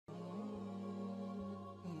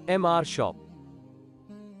MR Shop.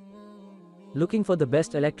 Looking for the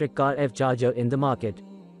best electric car EV charger in the market?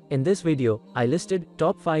 In this video, I listed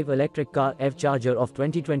top 5 electric car EV charger of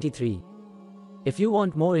 2023. If you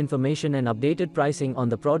want more information and updated pricing on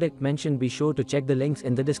the product mentioned, be sure to check the links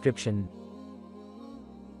in the description.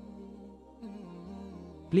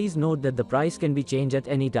 Please note that the price can be changed at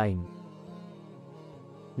any time.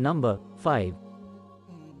 Number 5.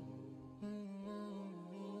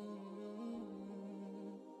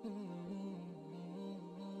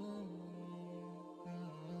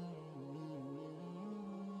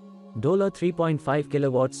 Daolar 3.5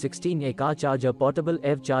 kW 16A car charger portable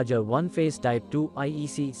EV charger 1 phase type 2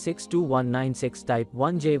 IEC 62196 type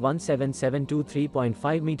 1J17723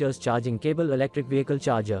 3.5 meters charging cable electric vehicle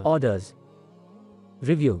charger. Orders.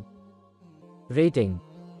 Review. Rating.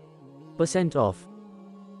 Percent off.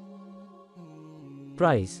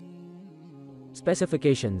 Price.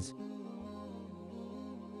 Specifications.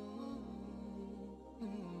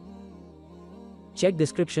 Check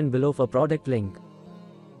description below for product link.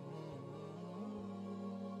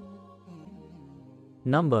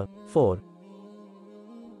 Number 4.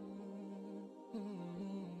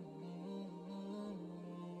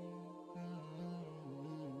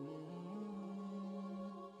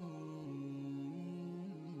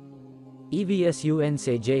 EVSUN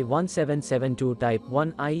J1772 Type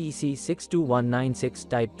 1 IEC 62196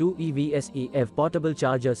 Type 2 EVSE EV Portable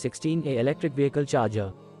Charger 16A Electric Vehicle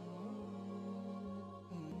Charger.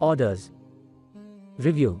 Orders.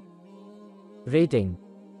 Review. Rating.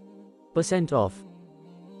 Percent off.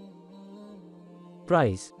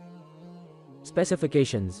 Price.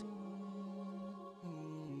 Specifications.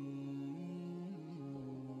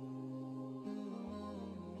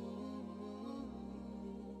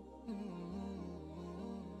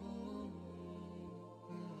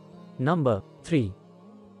 Number 3.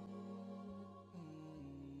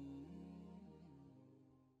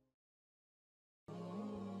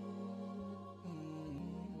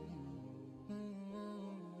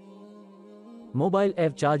 Mobile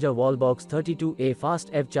EV charger Wallbox 32A fast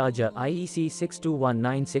EV charger IEC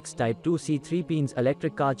 62196 Type 2C 3 pins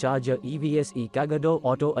electric car charger EVSE Cargador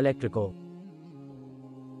Auto Electrico.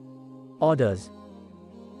 Orders.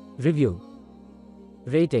 Review.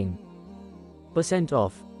 Rating. Percent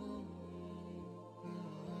off.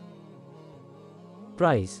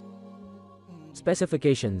 Price.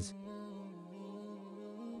 Specifications.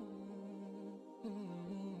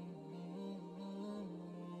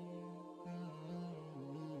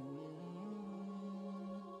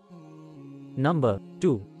 Number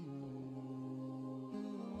 2.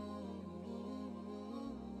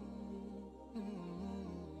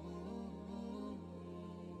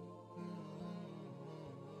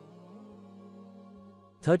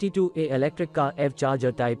 (32A) electric car EV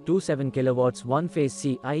charger type 27 kW 1 phase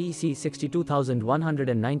C IEC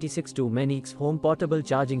 62196 to Mennekes home portable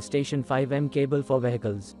charging station 5M cable for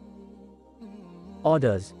vehicles.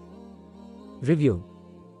 Orders. Review.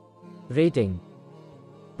 Rating.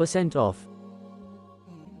 Percent off.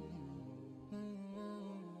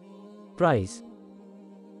 Price.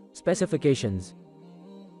 Specifications.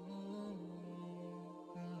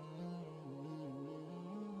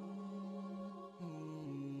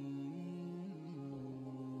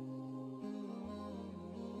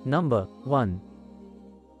 Number 1.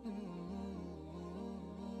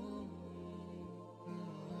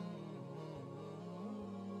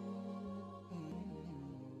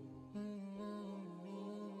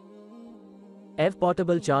 EV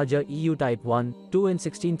Portable Charger EU Type 1, 2 in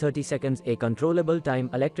 1630 seconds A Controllable Time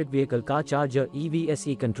Electric Vehicle Car Charger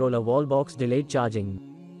EVSE Controller Wallbox Delayed Charging.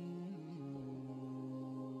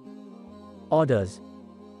 Orders.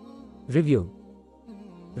 Review.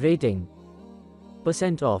 Rating.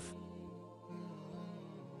 Percent off.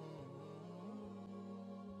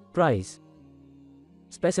 Price.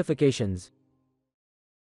 Specifications.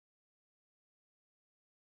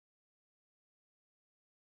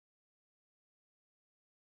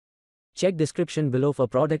 Check description below for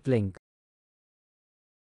product link.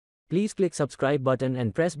 Please click subscribe button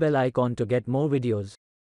and press bell icon to get more videos.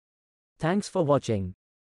 Thanks for watching.